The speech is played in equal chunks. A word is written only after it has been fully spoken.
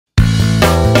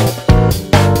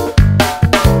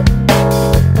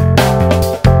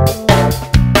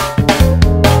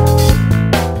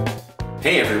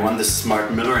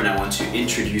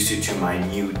introduce you to my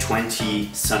new 20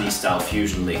 Sunny Style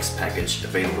Fusion Licks package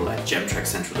available at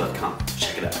gemtrackcentral.com.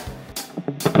 Check it out.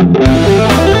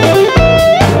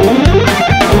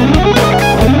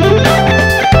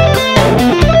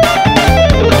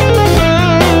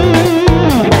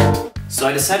 So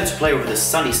I decided to play over the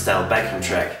Sunny Style backing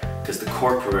track because the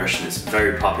chord progression is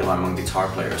very popular among guitar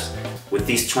players. With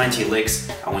these 20 licks,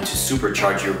 I want to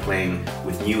supercharge your playing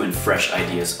with new and fresh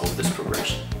ideas over this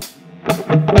progression.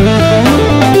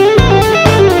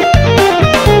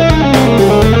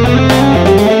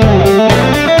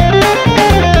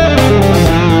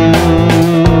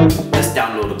 This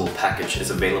downloadable package is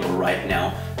available right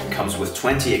now and comes with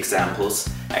 20 examples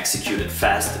executed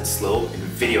fast and slow in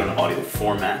video and audio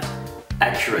format,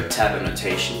 accurate tab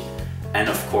annotation, and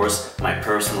of course my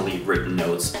personally written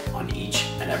notes on each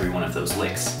and every one of those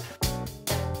licks.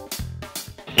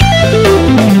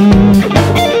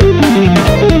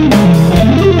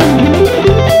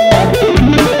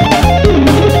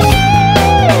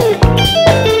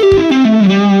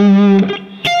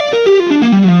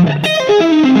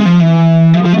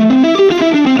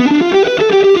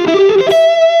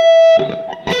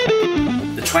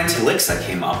 The 20 licks I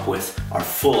came up with are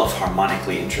full of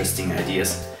harmonically interesting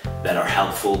ideas that are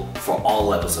helpful for all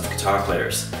levels of guitar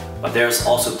players. But there's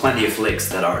also plenty of licks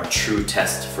that are a true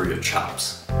test for your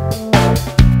chops.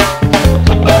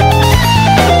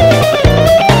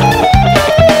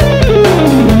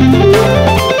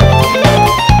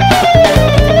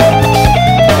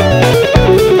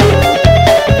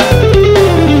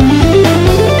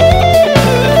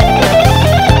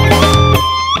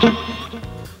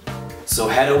 So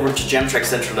head over to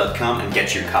gemtrackcentral.com and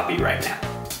get your copy right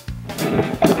now.